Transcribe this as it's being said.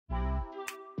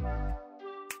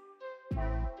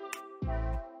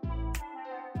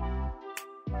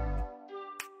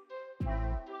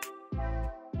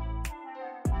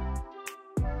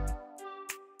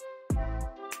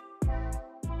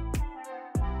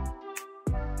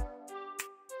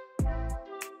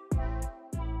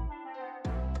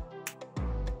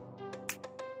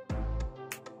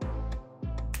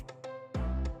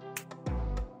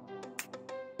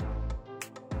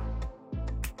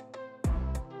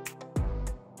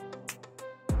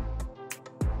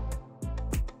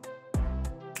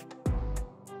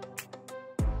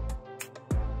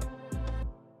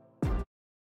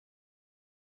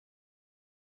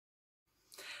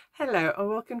Hello and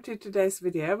welcome to today's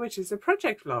video, which is a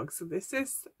project vlog. So this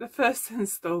is the first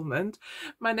installment.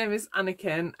 My name is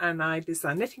Anniken and I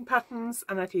design knitting patterns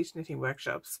and I teach knitting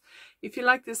workshops. If you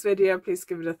like this video, please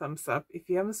give it a thumbs up. If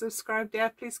you haven't subscribed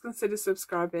yet, please consider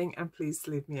subscribing and please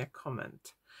leave me a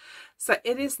comment. So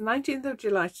it is 19th of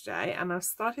July today and I'm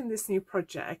starting this new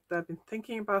project that I've been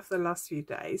thinking about for the last few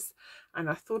days, and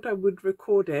I thought I would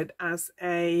record it as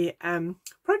a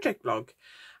project vlog.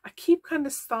 I keep kind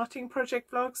of starting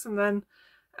project vlogs and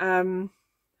then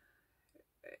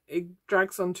it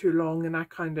drags on too long and I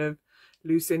kind of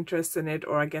lose interest in it,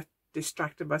 or I get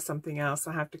distracted by something else.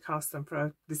 I have to cast them for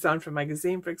a design for a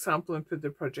magazine, for example, and put the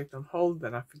project on hold.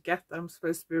 Then I forget that I'm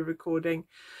supposed to be recording.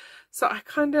 So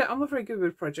I'm not very good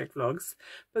with project vlogs,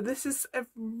 but this is a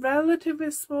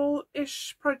relatively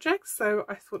small-ish project, so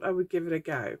I thought I would give it a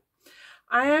go.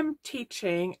 I am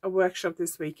teaching a workshop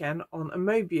this weekend on a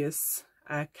Moebius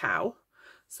cowl.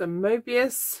 So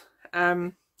Moebius,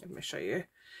 let me show you,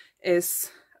 is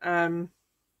a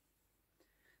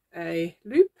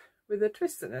loop with a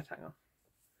twist in it. Hang on,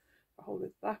 I'll hold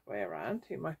it that way around,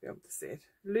 you might be able to see it.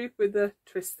 Loop with a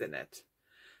twist in it,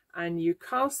 and you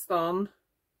cast on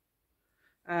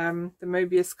the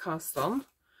Moebius cast on,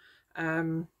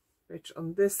 which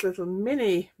on this little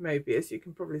mini Moebius, you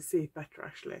can probably see it better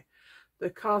actually. The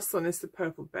cast on is the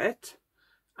purple bit,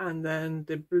 and then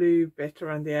the blue bit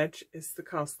around the edge is the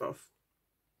cast off.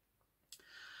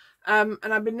 And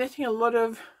I've been knitting a lot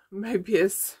of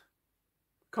Moebius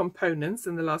components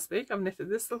in the last week. I've knitted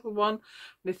this little one,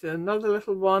 knitted another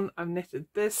little one, I've knitted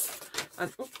this,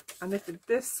 and I knitted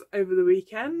this over the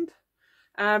weekend.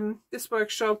 This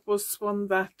workshop was one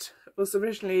that was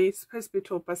originally supposed to be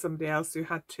taught by somebody else who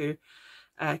had to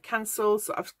cancel,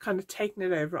 so I've kind of taken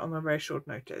it over on a very short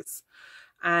notice.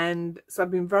 And so I've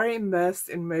been very immersed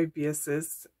in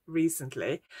Moebius's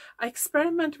recently. I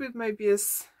experimented with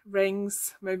Moebius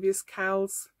rings, Moebius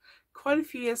cowls quite a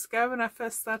few years ago when I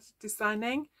first started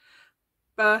designing,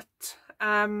 but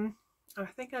I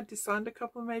think I designed a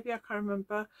couple, maybe, I can't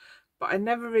remember, but I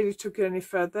never really took it any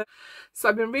further. So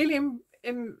I've been really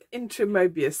into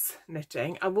Moebius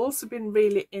knitting. I've also been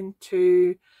really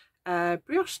into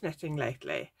brioche knitting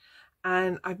lately,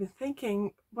 and I've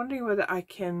been wondering whether I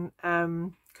can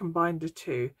combine the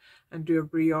two and do a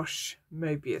brioche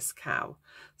Moebius cowl.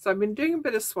 So I've been doing a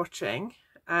bit of swatching,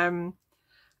 and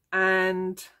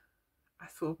I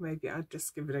thought maybe I'd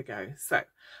just give it a go. So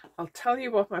I'll tell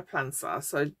you what my plans are.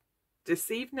 So this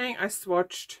evening I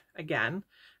swatched again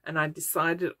and I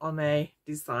decided on a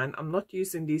design. I'm not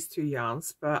using these two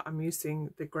yarns, but I'm using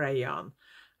the grey yarn.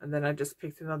 And then I just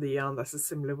picked another yarn that's a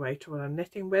similar weight to what I'm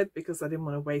knitting with, because I didn't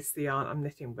want to waste the yarn I'm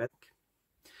knitting with.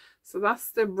 So that's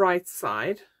the right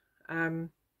side.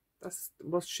 That's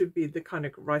what should be the kind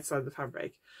of right side of the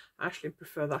fabric. I actually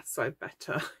prefer that side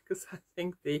better because I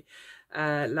think the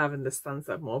lavender stands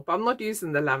out more. But I'm not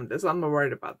using the lavender, so I'm not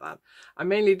worried about that. I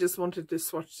mainly just wanted to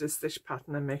swatch this stitch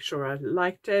pattern and make sure I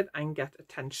liked it and get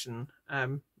attention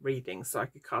reading so I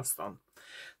could cast on.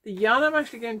 The yarn I'm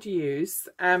actually going to use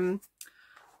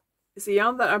it's a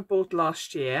yarn that I bought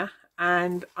last year,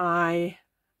 and I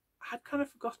had kind of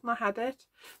forgotten I had it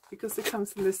because it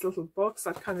comes in this little box.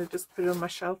 I kind of just put it on my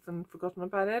shelf and forgotten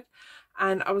about it.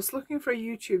 And I was looking for a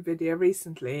YouTube video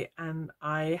recently and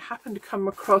I happened to come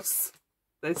across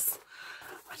this.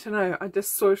 I don't know, I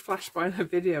just saw it flash by in a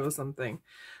video or something.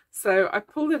 So I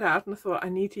pulled it out and I thought I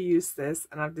need to use this,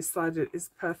 and I've decided it's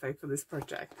perfect for this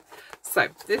project. So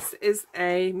this is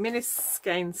a mini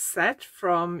skein set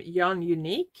from Yarn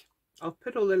Unique. I'll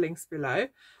put all the links below,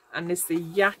 and it's the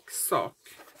yak sock,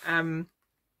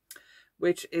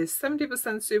 which is 70%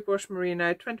 superwash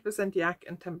merino, 20% yak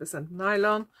and 10%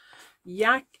 nylon.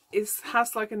 Yak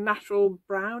has like a natural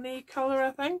browny colour, I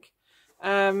think,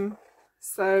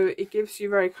 so it gives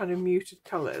you very kind of muted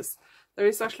colours. There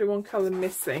is actually one colour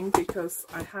missing because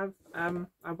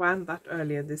I wound that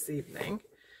earlier this evening.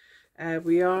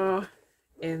 We are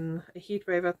in a heat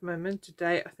wave at the moment.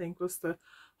 Today I think was the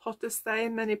hottest day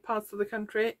in many parts of the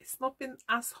country. It's not been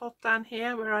as hot down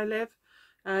here where I live.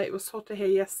 It was hotter here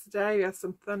yesterday. We had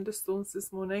some thunderstorms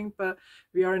this morning, but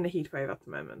we are in a heat wave at the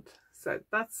moment. So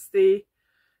that's it's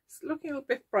looking a little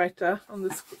bit brighter on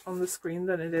the screen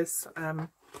than it is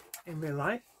in real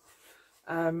life.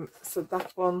 So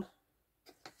that one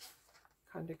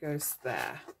kind of goes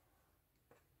there.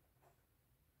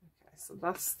 Okay, so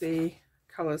that's the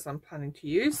colours I'm planning to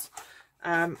use.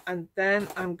 And then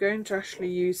I'm going to actually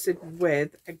use it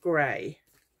with a grey.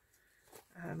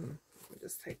 Let me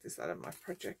just take this out of my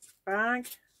project bag.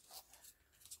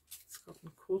 It's gotten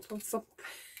caught on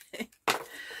something.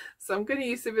 So I'm going to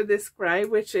use it with this grey,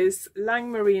 which is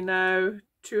Lang Merino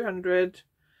 200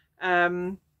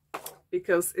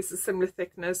 because it's a similar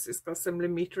thickness. It's got similar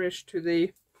meterage to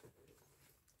the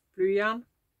blue yarn,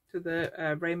 to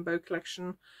the rainbow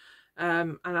collection.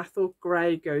 And I thought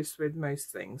grey goes with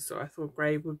most things, so I thought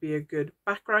grey would be a good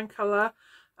background colour,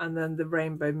 and then the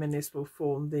rainbow minis will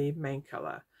form the main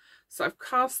colour. So I've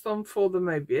cast on for the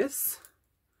Moebius,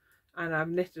 and I've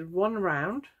knitted one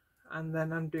round, and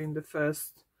then I'm doing the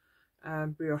first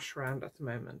brioche round at the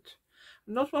moment.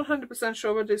 I'm not 100%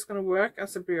 sure whether it's going to work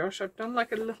as a brioche. I've done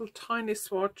like a little tiny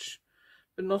swatch,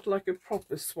 but not like a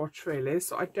proper swatch really,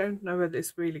 so I don't know whether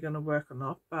it's really going to work or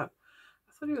not, but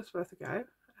I thought it was worth a go.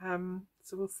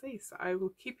 So we'll see. So I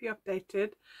will keep you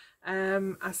updated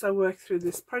as I work through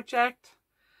this project.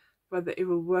 Whether it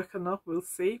will work or not, we'll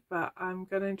see, but I'm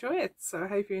going to enjoy it. So I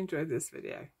hope you enjoyed this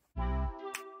video.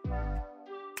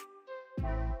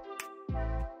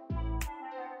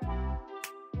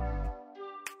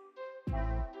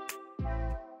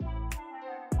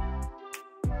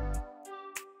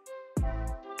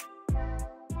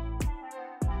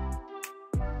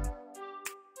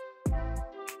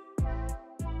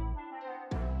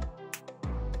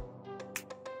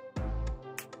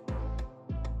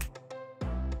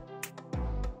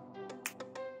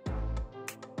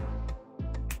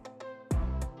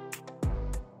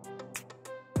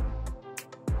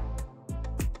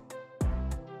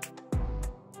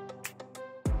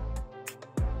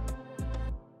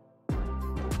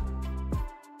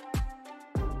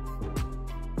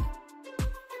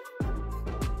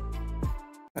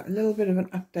 A little bit of an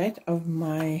update of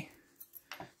my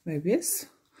Moebius.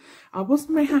 I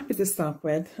wasn't very happy to start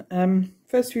with.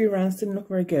 First few rounds didn't look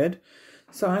very good,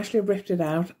 so I actually ripped it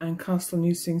out and cast on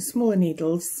using smaller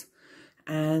needles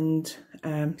and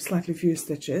slightly fewer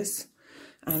stitches.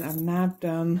 And I've now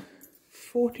done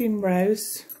 14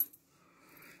 rows,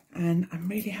 and I'm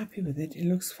really happy with it. It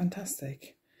looks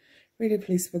fantastic. Really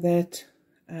pleased with it.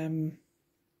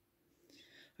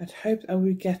 I'd hoped I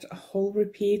would get a whole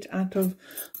repeat out of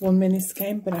one mini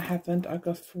skein, but I haven't. I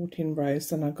got 14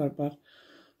 rows and I got about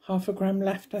half a gram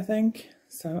left, I think.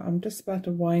 So I'm just about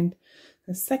to wind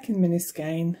the second mini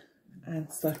skein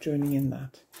and start joining in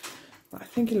that. But I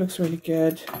think it looks really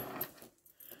good.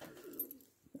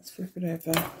 Let's flip it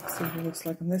over, see what it looks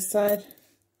like on this side.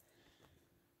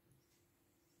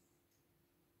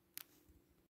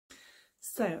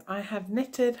 So I have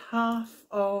knitted half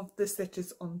of the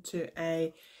stitches onto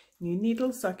a new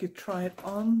needle, so I could try it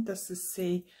on just to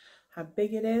see how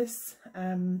big it is.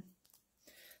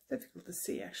 Difficult to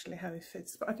see actually how it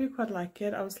fits, but I do quite like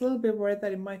it. I was a little bit worried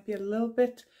that it might be a little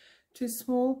bit too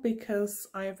small, because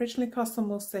I originally cast on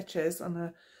more stitches on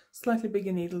a slightly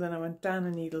bigger needle, then I went down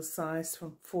a needle size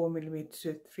from 4mm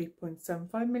to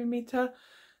 3.75mm,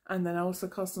 and then I also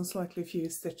cast on slightly fewer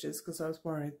stitches because I was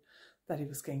worried that it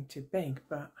was getting too big,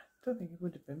 but I don't think it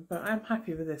would have been. But I'm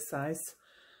happy with this size.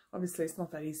 Obviously it's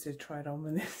not that easy to try it on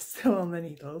when it's still on the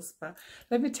needles, but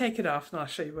let me take it off and I'll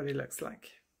show you what it looks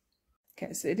like.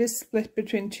 Okay, so it is split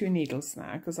between two needles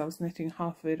now, because I was knitting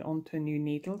half of it onto a new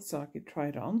needle so I could try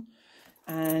it on,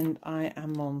 and I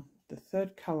am on the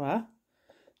third colour,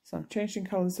 so I'm changing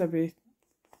colours every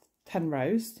 10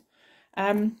 rows.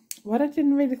 What I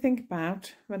didn't really think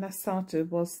about when I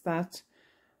started was that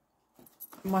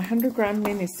my 100 gram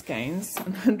mini skeins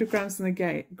and 100 grams in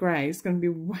the grey is going to be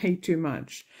way too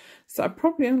much. So I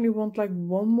probably only want like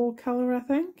one more colour, I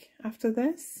think, after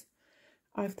this.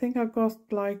 I think I've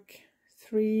got like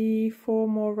 3-4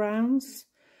 more rounds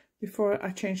before I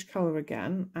change colour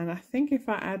again. And I think if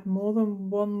I add more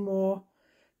than one more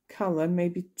colour,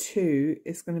 maybe two,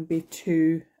 it's going to be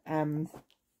too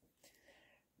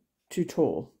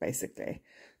tall, basically.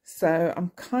 So I'm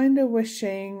kind of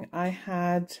wishing I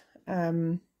had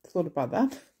thought about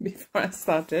that before I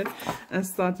started, and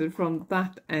started from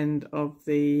that end of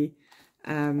the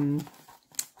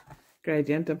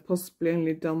gradient and possibly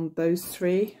only done those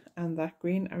three and that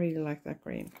green. I really like that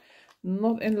green.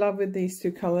 Not in love with these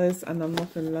two colors, and I'm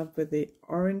not in love with the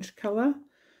orange color.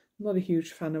 Not a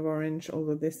huge fan of orange,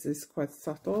 although this is quite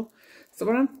subtle. So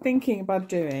what I'm thinking about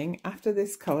doing after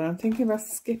this color, I'm thinking about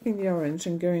skipping the orange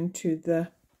and going to the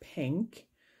pink.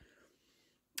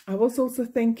 I was also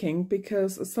thinking,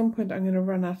 because at some point I'm going to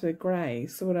run out of grey,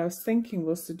 so what I was thinking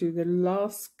was to do the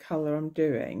last colour I'm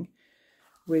doing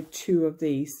with two of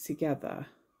these together,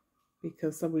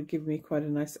 because that would give me quite a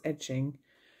nice edging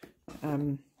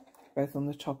both on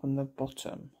the top and the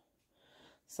bottom.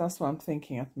 So that's what I'm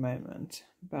thinking at the moment,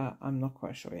 but I'm not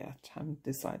quite sure yet. I haven't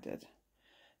decided.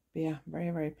 But yeah,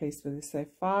 very pleased with this so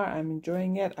far. I'm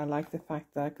enjoying it. I like the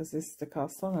fact that, because this is the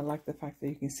cast on, I like the fact that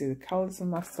you can see the colours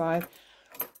on that side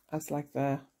as like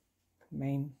the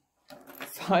main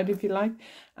side, if you like,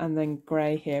 and then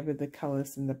grey here with the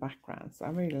colours in the background. So I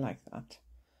really like that.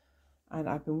 And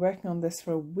I've been working on this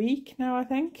for a week now, I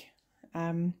think.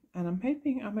 And I'm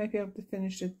hoping I might be able to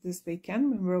finish it this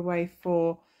weekend when we're away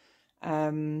for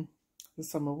the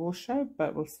summer wool show,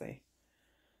 but we'll see.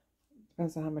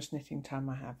 Depends on how much knitting time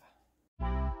I have.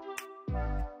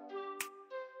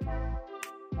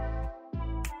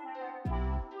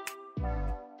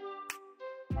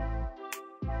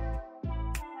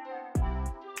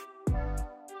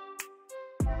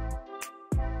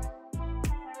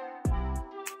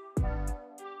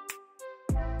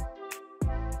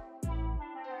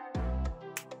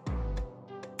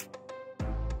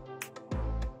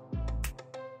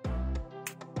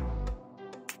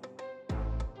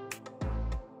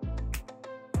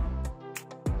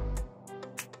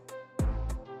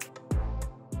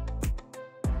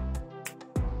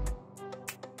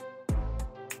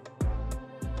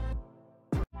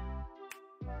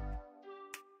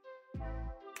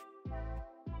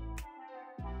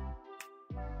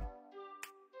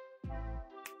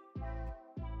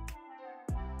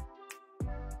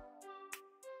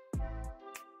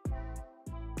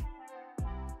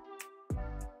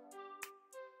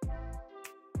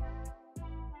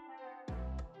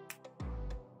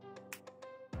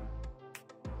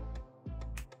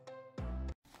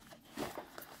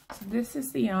 This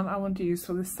is the yarn I want to use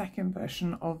for the second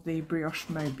version of the Brioche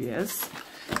Moebius.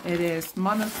 It is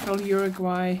Monosol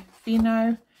Uruguay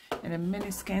Fino in a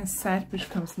mini skein set, which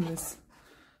comes in this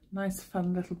nice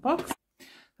fun little box.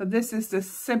 So this is the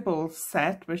Sybil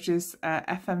set, which is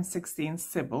FM16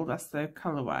 Sybil, that's the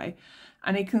colorway,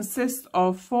 and it consists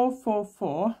of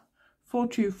 444,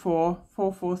 424,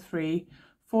 443,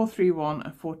 431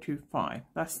 and 425.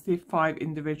 That's the 5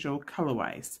 individual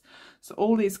colorways. So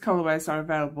all these colorways are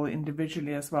available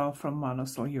individually as well from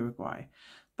Monosol Uruguay.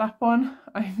 That one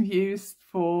I've used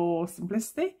for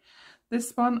simplicity.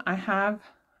 This one I have,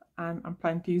 and I'm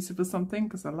planning to use it for something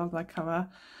because I love that color.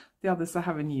 The others I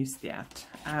haven't used yet.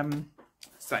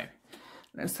 So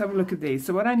let's have a look at these.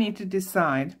 So what I need to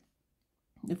decide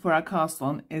for our cast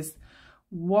on is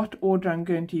what order I'm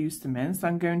going to use them in. So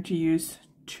I'm going to use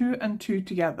 2 and 2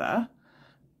 together,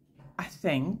 I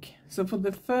think. So for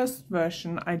the first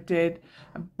version I did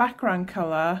a background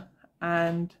color,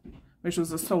 and which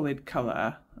was a solid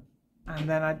color, and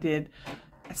then I did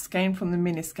a skein from the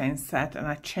mini skein set, and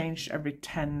I changed every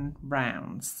 10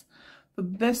 rounds. For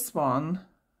this one,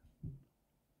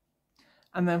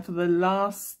 and then for the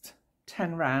last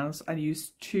 10 rounds I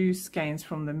used 2 skeins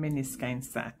from the mini skein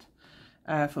set.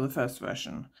 For the first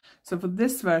version. So for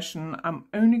this version I'm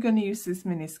only going to use this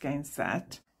mini skein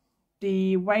set.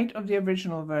 The weight of the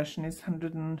original version is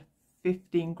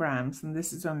 115 grams and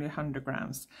this is only 100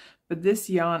 grams, but this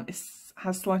yarn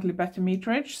has slightly better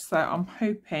meterage, so I'm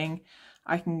hoping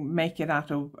I can make it out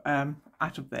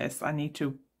of this. I need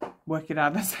to work it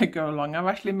out as I go along. I've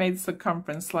actually made the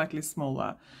circumference slightly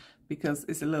smaller because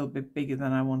it's a little bit bigger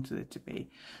than I wanted it to be.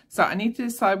 So I need to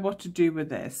decide what to do with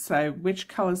this. So which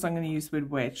colors I'm going to use with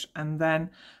which, and then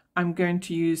I'm going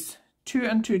to use 2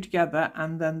 and 2 together,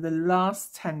 and then the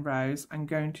last 10 rows I'm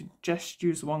going to just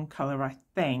use one color, I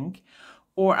think.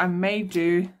 Or I may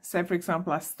do, say for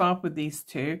example, I start with these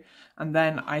 2 and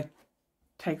then I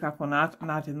take that one out and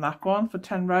add in that one for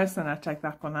 10 rows, then I take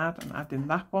that one out and add in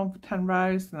that one for 10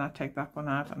 rows, then I take that one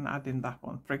out and add in that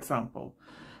one, for example.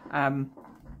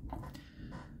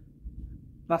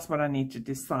 That's what I need to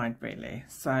decide really.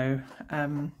 So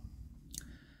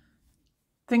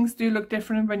things do look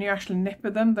different when you actually knit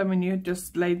with them than when you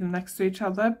just lay them next to each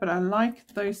other, but I like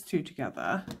those 2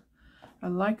 together. I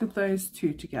like those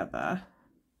 2 together.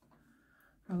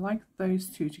 I like those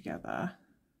 2 together.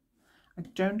 I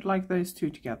don't like those 2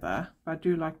 together, but I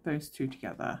do like those 2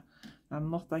 together. I'm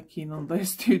not that keen on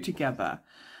those 2 together.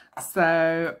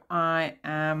 So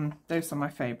those are my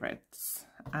favorites.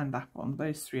 And that one,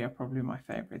 those 3 are probably my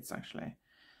favorites actually.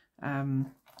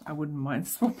 I wouldn't mind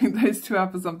swapping those 2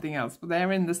 out for something else, but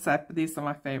they're in the set, but these are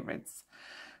my favorites.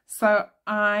 So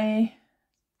I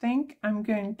think I'm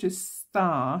going to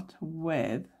start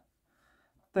with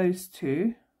those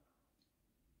 2,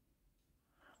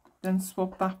 then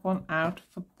swap that one out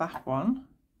for that one,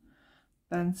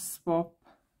 then swap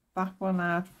that one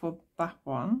out for that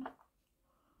one,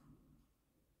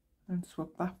 and swap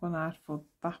that one out for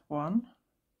that one.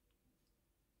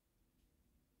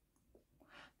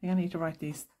 I think I need to write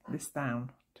this down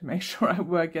to make sure I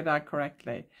work it out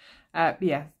correctly. But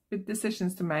yeah, big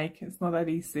decisions to make. It's not that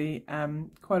easy.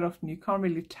 Quite often you can't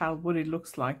really tell what it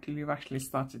looks like till you've actually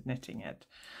started knitting it.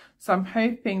 So I'm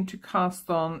hoping to cast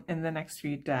on in the next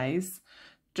few days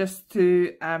just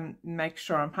to make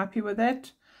sure I'm happy with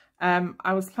it.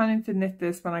 I was planning to knit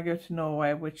this when I go to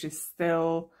Norway, which is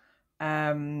still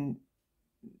a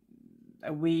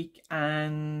week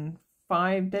and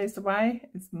 5 days away.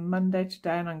 It's Monday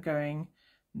today and I'm going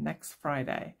next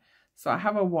Friday. So I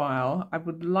have a while. I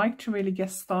would like to really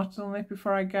get started on it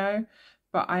before I go,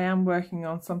 but I am working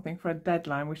on something for a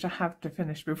deadline which I have to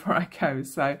finish before I go.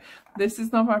 So this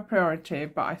is not my priority,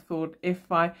 but I thought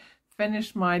if I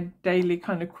finish my daily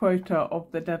kind of quota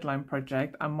of the deadline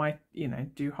project, I might, you know,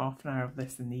 do half an hour of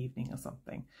this in the evening or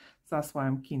something. So that's why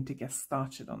I'm keen to get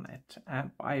started on it.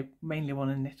 But I mainly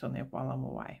want to knit on it while I'm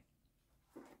away.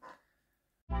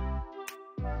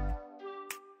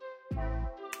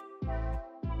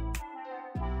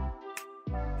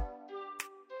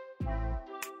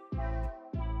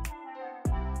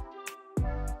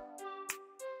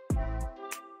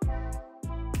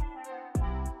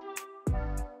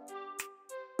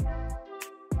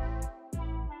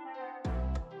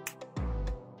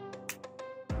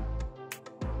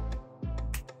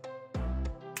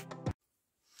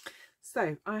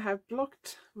 So I have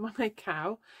blocked my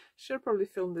cowl. Should have probably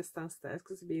filmed this downstairs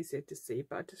because it'd be easier to see,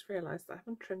 but I just realised I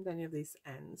haven't trimmed any of these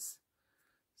ends.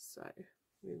 So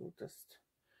we will just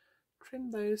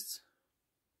trim those.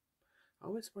 I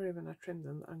always worry when I trim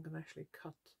them that I'm going to actually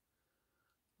cut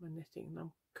my knitting. And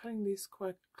I'm cutting these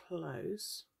quite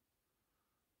close.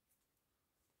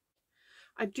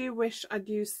 I do wish I'd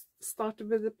started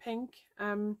with the pink.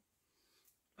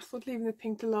 I thought leaving the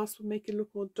pink to last would make it look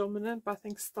more dominant, but I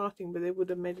think starting with it would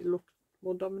have made it look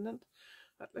more dominant.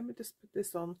 Let me just put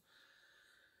this on.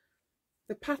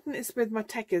 The pattern is with my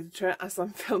tech editor as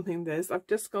I'm filming this. I've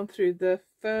just gone through the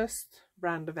first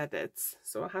round of edits.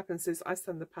 So what happens is I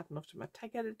send the pattern off to my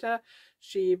tech editor.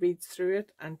 She reads through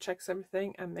it and checks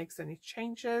everything and makes any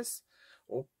changes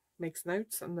or makes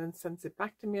notes and then sends it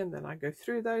back to me, and then I go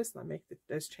through those and I make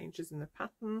those changes in the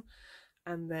pattern.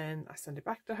 And then I send it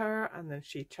back to her, and then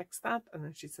she checks that, and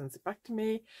then she sends it back to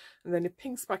me, and then it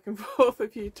pings back and forth a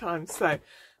few times. So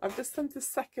I've just sent the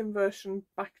second version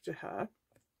back to her.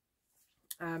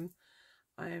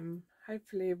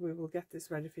 Hopefully we will get this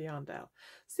ready for Yarndale.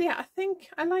 So yeah, I think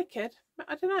I like it.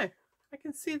 I don't know. I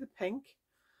can see the pink.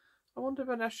 I wonder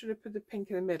whether I should have put the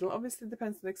pink in the middle. Obviously it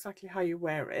depends on exactly how you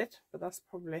wear it, but that's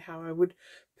probably how I would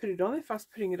put it on if I was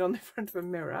putting it on in front of a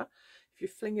mirror. If you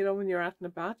fling it on when you're out and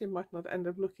about, it might not end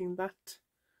up looking that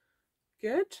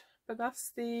good, but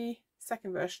that's the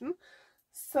second version.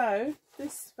 So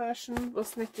this version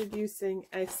was knitted using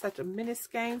a set of mini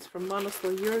skeins from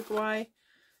Manosol Uruguay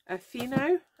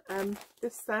Fino.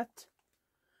 This set,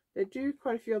 they do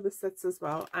quite a few other sets as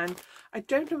well, and I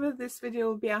don't know whether this video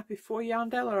will be out before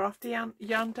Yarndale or after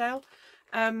Yarndale.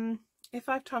 If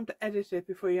I have time to edit it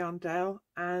before Yarndale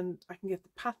and I can get the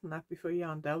pattern out before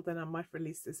Yarndale, then I might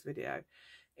release this video.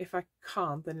 If I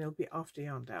can't, then it'll be after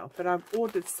Yarndale. But I've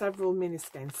ordered several mini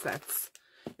skein sets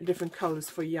in different colours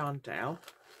for Yarndale,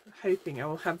 hoping I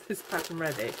will have this pattern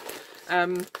ready.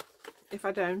 If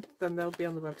I don't, then they'll be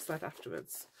on the website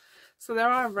afterwards. So there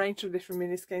are a range of different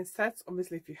mini skein sets.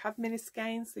 Obviously, if you have mini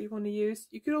skeins that you want to use,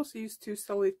 you could also use 2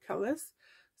 solid colours.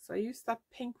 So I used that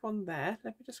pink one there.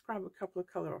 Let me just grab a couple of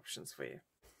colour options for you.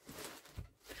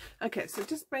 Okay, so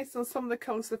just based on some of the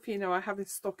colours of Fino I have in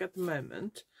stock at the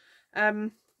moment. Let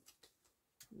me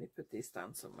put these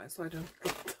down somewhere so I don't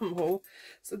drop them all.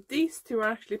 So these 2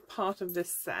 are actually part of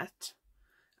this set.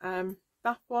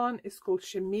 That one is called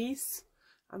Chemise,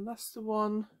 and that's the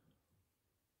one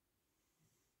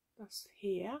that's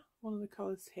here, one of the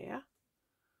colours here.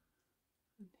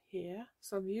 Here,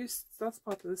 so I've used, that's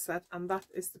part of the set, and that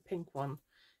is the pink one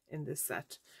in this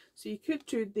set. So you could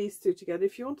do these 2 together.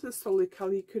 If you wanted a solid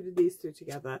colour, you could do these 2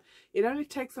 together. It only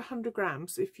takes 100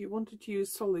 grams. If you wanted to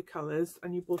use solid colours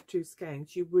and you bought 2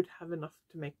 skeins, you would have enough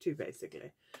to make 2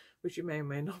 basically, which you may or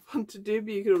may not want to do,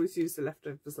 but you could always use the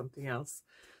leftover for something else.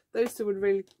 Those 2 would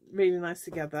really nice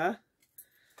together.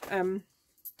 I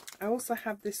also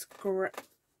have this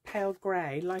pale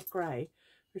grey, light grey,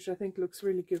 which I think looks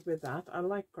really good with that. I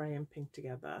like grey and pink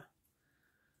together.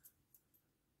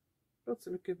 Would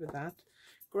also look good with that.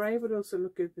 Grey would also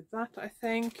look good with that, I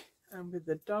think. And with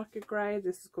the darker grey,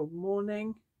 this is called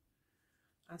Mourning,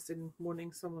 as in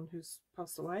mourning someone who's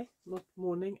passed away. Not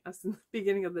mourning as in the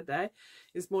beginning of the day.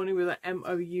 It's mourning with an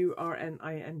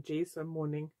M-O-U-R-N-I-N-G, so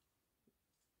mourning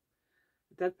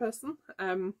a dead person.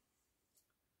 So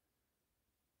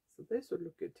this would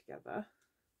look good together.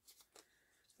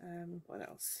 What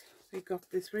else? We got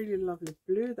this really lovely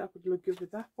blue that would look good with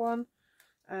that one.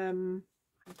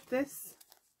 That's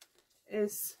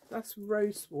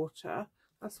Rosewater.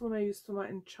 That's one I used for my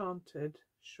Enchanted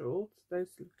shorts.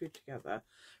 Those look good together.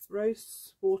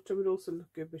 Rosewater would also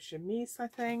look good with Chemise, I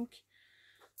think.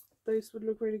 those would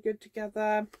look really good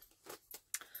together.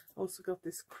 Also got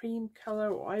this cream colour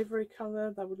or ivory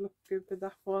colour, that would look good with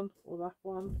that one or that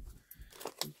one.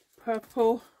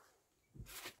 Purple,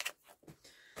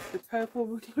 the purple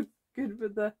would look good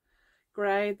with the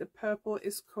grey. The purple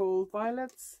is called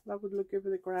violets, that would look good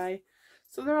with the grey.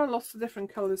 So there are lots of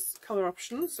different colour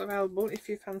options available if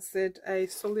you fancied a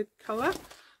solid colour.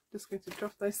 Just going to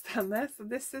drop those down there. So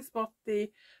this is what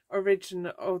the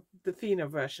original or the Fino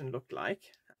version looked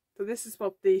like. So this is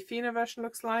what the Fino version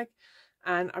looks like,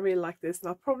 and I really like this, and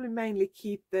I'll probably mainly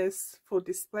keep this for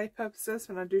display purposes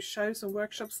when I do shows and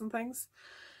workshops and things.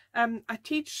 I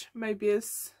teach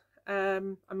Moebius, a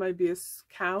Moebius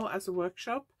cowl as a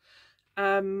workshop.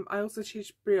 I also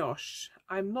teach brioche.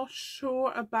 I'm not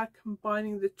sure about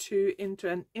combining the two into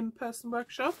an in-person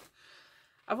workshop.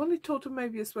 I've only taught a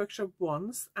Moebius workshop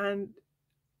once, and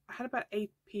I had about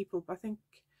 8 people, but I think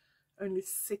only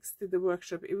 6 did the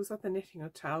workshop. It was at the knitting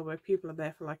hotel where people are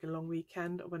there for like a long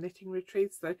weekend of a knitting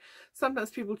retreat, so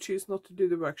sometimes people choose not to do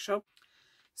the workshop.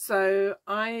 So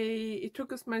it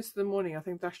took us most of the morning, I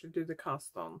think, to actually do the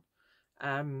cast on.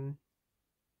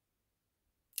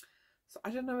 So I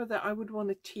don't know whether I would want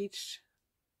to teach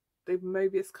the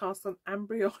Moebius cast on and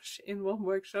brioche in one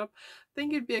workshop. I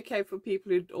think it'd be okay for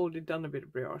people who'd already done a bit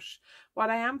of brioche. What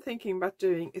I am thinking about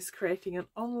doing is creating an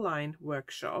online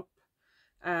workshop,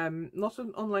 not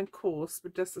an online course,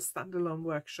 but just a standalone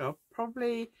workshop,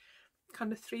 probably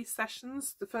kind of 3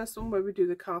 sessions. The first one where we do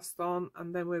the cast on,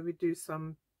 and then where we do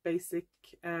some basic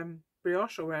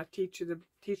brioche, or where I teach the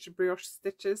brioche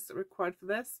stitches that are required for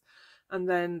this, and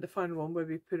then the final one where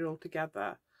we put it all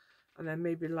together, and then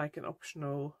maybe like an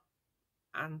optional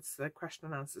question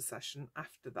and answer session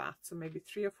after that. So maybe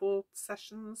 3 or 4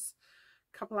 sessions,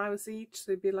 a couple hours each.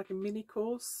 So it'd be like a mini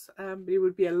course, but it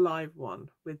would be a live one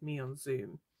with me on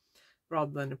Zoom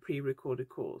rather than a pre-recorded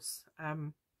course.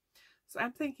 So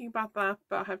I'm thinking about that,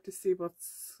 but I have to see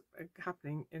what's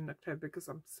happening in October because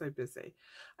I'm so busy.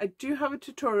 I do have a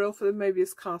tutorial for the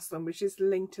Moebius cast on, which is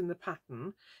linked in the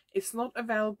pattern. It's not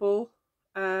available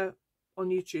on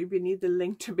YouTube. You need the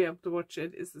link to be able to watch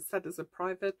it. It's set as a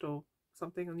private or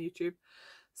something on YouTube.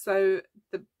 So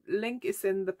the link is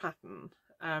in the pattern.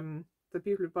 The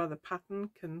people who buy the pattern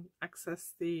can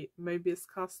access the Moebius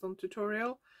cast on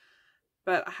tutorial,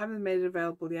 but I haven't made it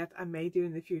available yet. I may do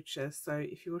in the future, so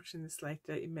if you're watching this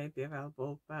later, it may be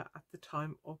available, but at the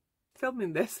time of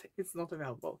filming this, it's not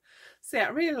available. So yeah, I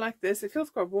really like this. It feels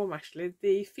quite warm actually.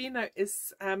 The Fino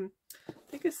is I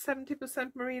think it's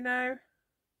 70% merino.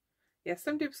 Yeah,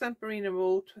 70% merino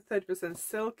wool, 30%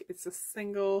 silk. It's a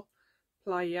single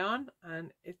ply yarn,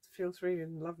 and it feels really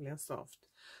lovely and soft.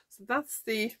 So that's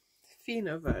the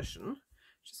Fino version,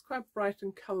 which is quite bright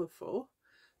and colourful.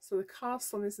 So the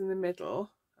cast on is in the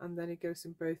middle, and then it goes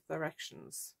in both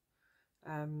directions.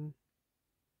 So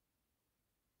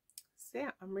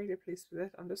yeah, I'm really pleased with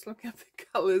it. I'm just looking at the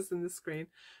colours in the screen.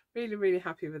 Really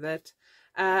happy with it.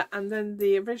 And then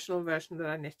the original version that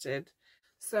I knitted.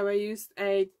 So I used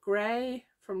a grey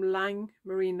from Lang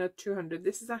Merino 200.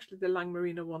 This is actually the Lang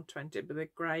Merino 120, but the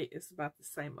grey is about the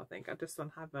same, I think. I just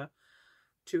don't have a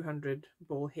 200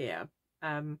 ball here.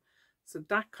 So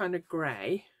that kind of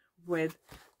grey with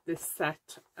this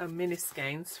set of mini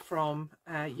skeins from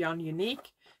Yarn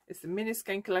Unique. It's the mini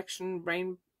skein collection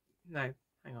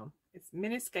it's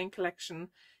mini skein collection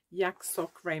Yak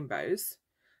Sock Rainbows.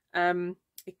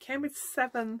 It came with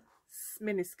 7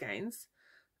 mini skeins,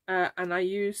 and I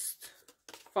used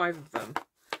 5 of them.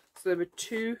 So there were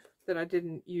 2 that I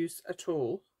didn't use at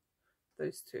all.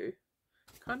 Those 2.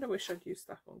 Kind of wish I'd used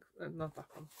that one. Not that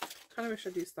one. Kind of wish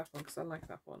I'd used that one because I like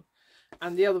that one.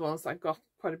 And the other ones I got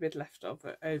quite a bit left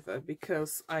over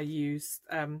because I used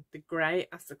the grey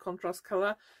as the contrast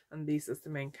colour and these as the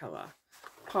main colour.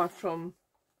 Apart from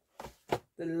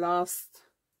the last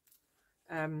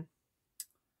 9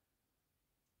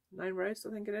 rows, I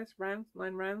think it is, 9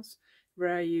 rounds,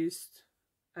 where I used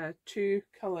 2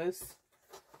 colours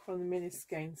from the mini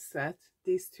skein set.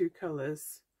 These 2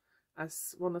 colours,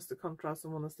 as one as the contrast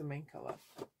and one as the main colour.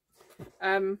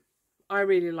 I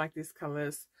really like these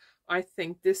colours. I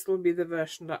think this will be the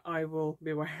version that I will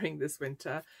be wearing this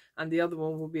winter, and the other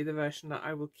one will be the version that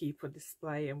I will keep for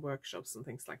display and workshops and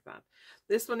things like that.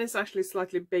 This one is actually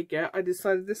slightly bigger. I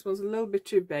decided this one's a little bit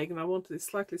too big and I wanted it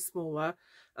slightly smaller,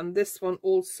 and this one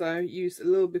also used a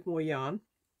little bit more yarn.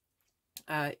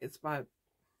 It's about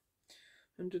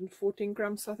 114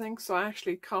 grams, I think, so I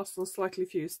actually cast on slightly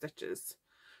fewer stitches,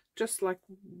 just like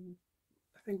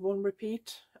I think 1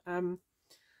 repeat.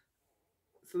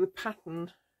 So the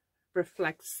pattern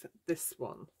reflects this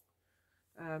one.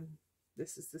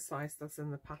 This is the size that's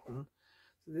in the pattern,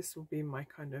 so this will be my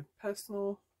kind of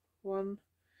personal one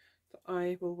that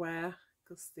I will wear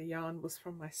because the yarn was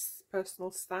from my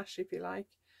personal stash, if you like.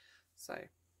 So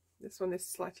this one is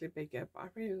slightly bigger, but I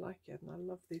really like it and I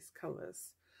love these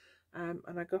colours. And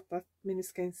I got that mini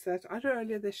skein set either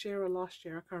earlier this year or last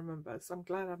year, I can't remember, so I'm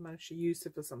glad I managed to use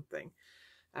it for something.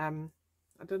 I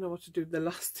don't know what to do with the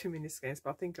last two mini skeins,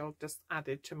 but I think I'll just add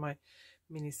it to my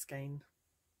mini skein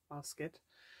basket.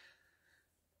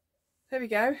 There we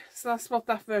go. So that's what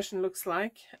that version looks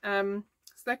like. So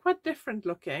they're quite different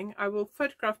looking. I will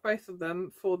photograph both of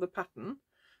them for the pattern.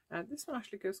 This one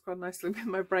actually goes quite nicely with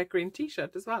my bright green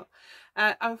t-shirt as well.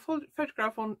 I'll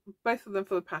photograph on both of them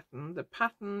for the pattern. The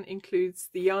pattern includes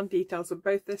the yarn details of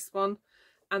both this one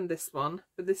and this one,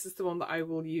 but this is the one that I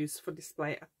will use for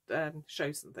display at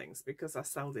shows and things because I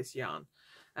sell this yarn.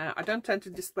 I don't tend to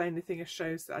display anything at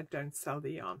shows that I don't sell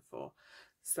the yarn for.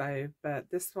 So, but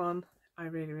this one I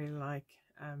really, really like.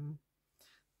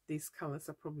 These colours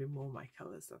are probably more my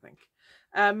colours, I think.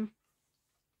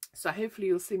 So hopefully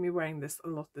you'll see me wearing this a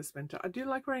lot this winter. I do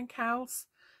like wearing cowls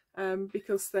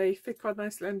because they fit quite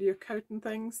nicely under your coat and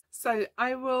things. So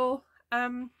I will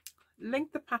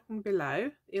link the pattern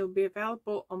below. It'll be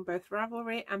available on both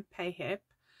Ravelry and Payhip.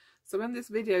 So when this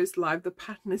video is live, the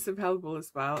pattern is available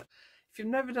as well. If you've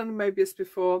never done a Moebius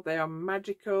before, they are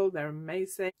magical, they're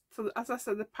amazing. So as I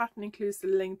said, the pattern includes the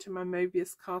link to my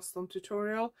Moebius cast on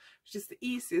tutorial, which is the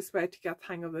easiest way to get the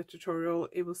hang of the tutorial.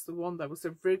 It was the one that was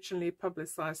originally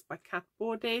publicised by Cat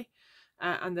Body,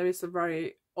 and there is a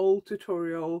very old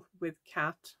tutorial with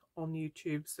Cat on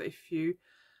YouTube. So if you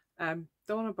don't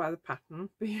want to buy the pattern,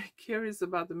 but you're curious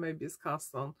about the Moebius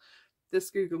cast on,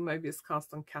 just Google Moebius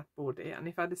cast on Cat Body, and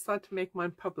if I decide to make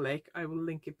mine public, I will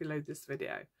link it below this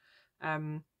video.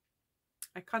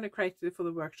 I kind of created it for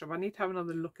the workshop. I need to have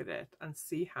another look at it and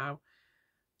see how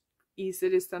easy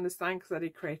it is to understand because I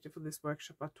did create it for this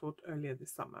workshop I taught earlier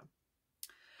this summer.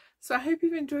 So I hope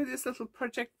you've enjoyed this little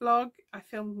project vlog. I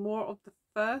filmed more of the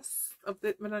first of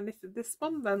it when I knitted this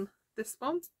one than this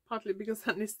one, partly because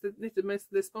I knitted most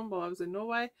of this one while I was in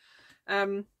Norway,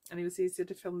 and it was easier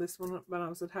to film this one when I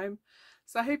was at home.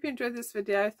 So I hope you enjoyed this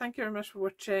video. Thank you very much for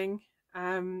watching.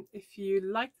 If you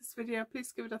like this video,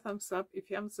 please give it a thumbs up. If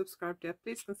you haven't subscribed yet,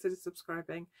 please consider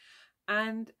subscribing,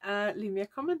 and leave me a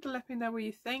comment to let me know what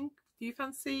you think. Do you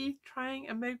fancy trying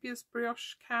a Moebius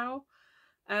brioche cowl?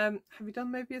 Have you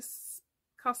done Moebius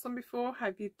cast on before?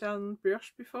 Have you done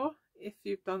brioche before? If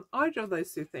you've done either of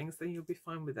those two things, then you'll be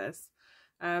fine with this.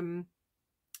 Would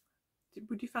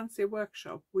you fancy a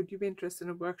workshop? Would you be interested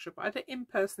in a workshop, either in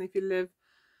person if you live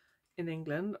in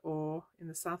England or in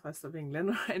the southwest of England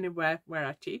or anywhere where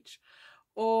I teach,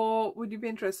 or would you be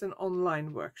interested in an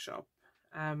online workshop?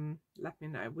 Let me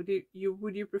know. Would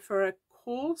you prefer a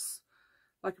course,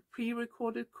 like a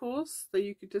pre-recorded course that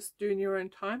you could just do in your own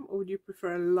time, or would you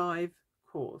prefer a live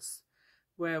course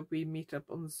where we meet up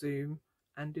on Zoom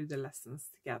and do the lessons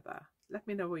together? Let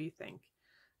me know what you think,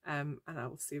 and I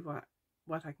will see what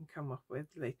I can come up with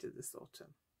later this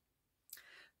autumn.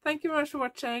 Thank you very much for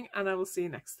watching, and I will see you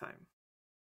next time.